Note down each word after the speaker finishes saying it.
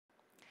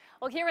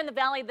Well, here in the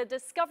Valley, the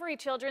Discovery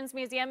Children's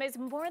Museum is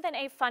more than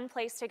a fun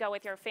place to go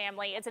with your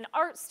family. It's an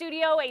art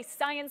studio, a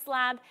science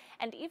lab,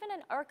 and even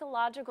an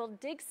archaeological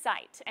dig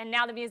site. And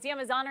now the museum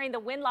is honoring the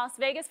Wynn Las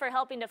Vegas for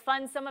helping to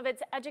fund some of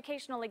its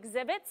educational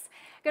exhibits.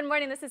 Good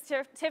morning, this is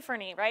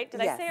Tiffany, right?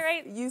 Did I say it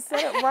right? You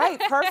said it right.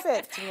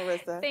 Perfect,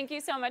 Marissa. Thank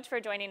you so much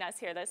for joining us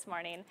here this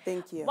morning.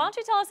 Thank you. Why don't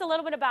you tell us a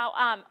little bit about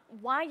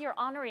why you're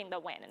honoring the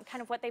Wynn and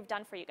kind of what they've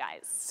done for you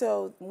guys?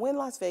 So Wynn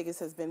Las Vegas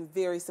has been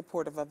very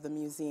supportive of the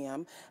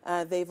museum.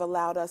 They've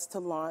allowed us to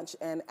launch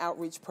an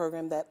outreach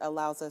program that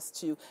allows us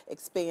to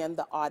expand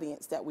the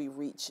audience that we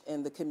reach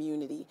in the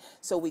community.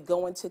 So we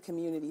go into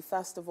community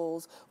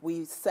festivals,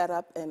 we set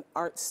up an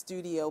art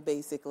studio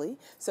basically,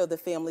 so the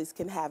families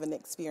can have an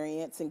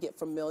experience and get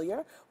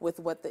familiar with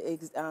what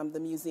the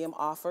museum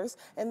offers.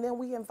 And then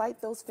we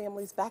invite those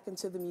families back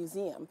into the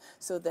museum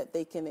so that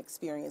they can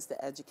experience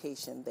the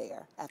education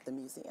there at the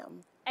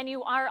museum. And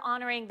you are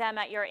honoring them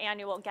at your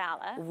annual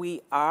gala.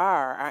 We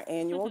are. Our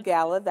annual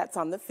gala, that's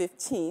on the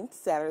 15th,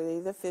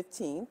 Saturday the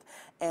 15th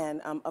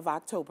of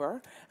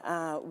October.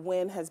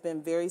 Wynn has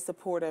been very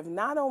supportive,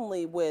 not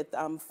only with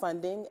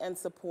funding and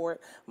support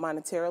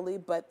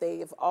monetarily, but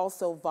they've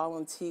also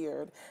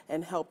volunteered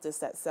and helped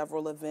us at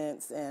several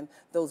events and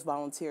those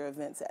volunteer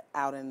events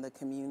out in the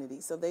community.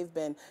 So they've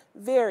been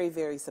very,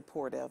 very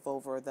supportive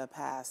over the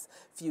past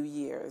few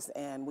years.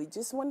 And we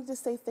just wanted to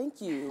say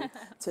thank you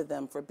to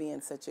them for being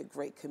such a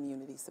great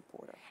community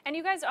supporter. And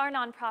you guys are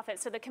nonprofit,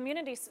 so the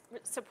community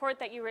support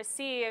that you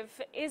receive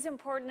is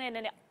important, and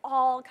it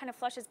all kind of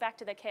flushes back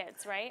to the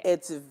kids, right?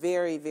 It's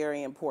very,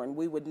 very important.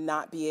 We would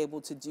not be able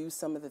to do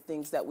some of the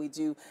things that we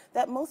do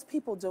that most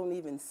people don't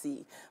even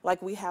see.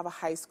 Like we have a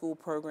high school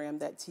program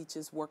that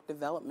teaches work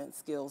development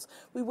skills.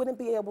 We wouldn't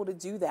be able to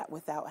do that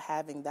without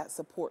having that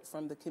support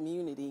from the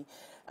community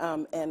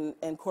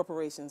and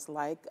corporations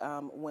like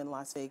Wynn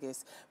Las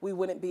Vegas. We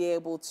wouldn't be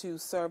able to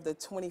serve the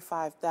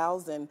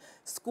 25,000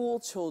 school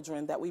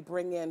children that we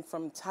bring in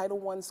from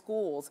Title I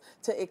schools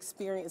to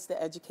experience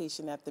the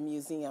education at the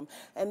museum.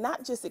 And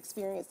not just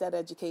experience that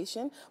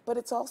education, but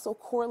it's also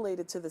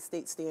correlated to the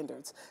state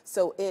standards.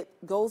 So it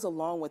goes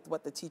along with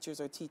what the teachers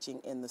are teaching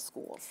in the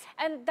schools.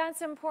 And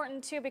that's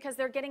important too, because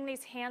they're getting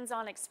these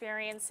hands-on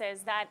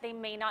experiences that they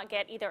may not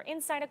get either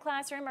inside a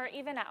classroom or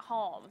even at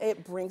home.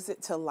 It brings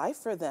it to life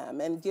for them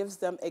and gives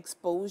them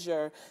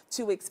exposure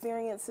to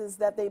experiences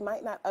that they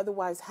might not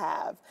otherwise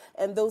have.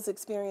 And those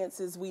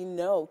experiences we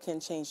know can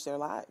change their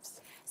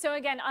lives. So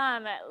again,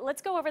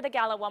 let's go over the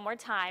gala one more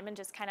time and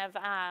just kind of,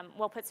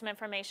 we'll put some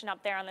information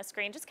up there on the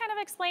screen. Just kind of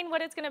explain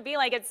what it's going to be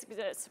like. It's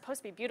supposed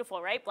to be beautiful,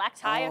 right? Black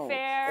tie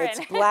affair.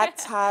 It's black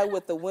tie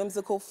with the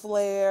whimsical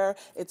flair.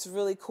 It's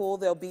really cool.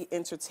 There'll be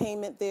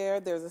entertainment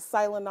there. There's a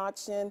silent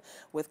auction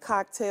with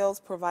cocktails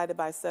provided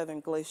by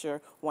Southern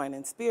Glacier Wine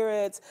and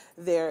Spirits.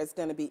 There is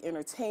going to be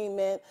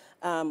entertainment.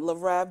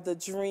 Larev the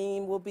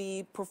Dream will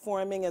be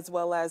performing, as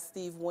well as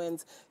Steve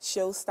Wynn's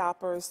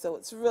Showstoppers. So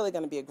it's really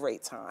going to be a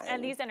great time.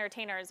 And these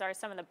entertainers are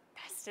some of the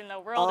best in the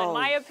world, in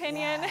my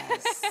opinion.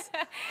 Yes.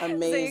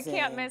 Amazing. So you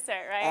can't miss it,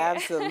 right?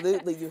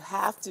 Absolutely. You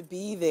have to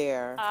be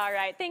there. All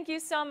right. Thank you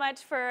so much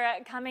for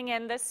coming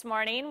in this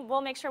morning.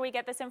 We'll make sure we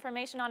get this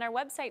information on our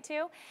website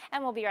too,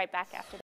 and we'll be right back after this.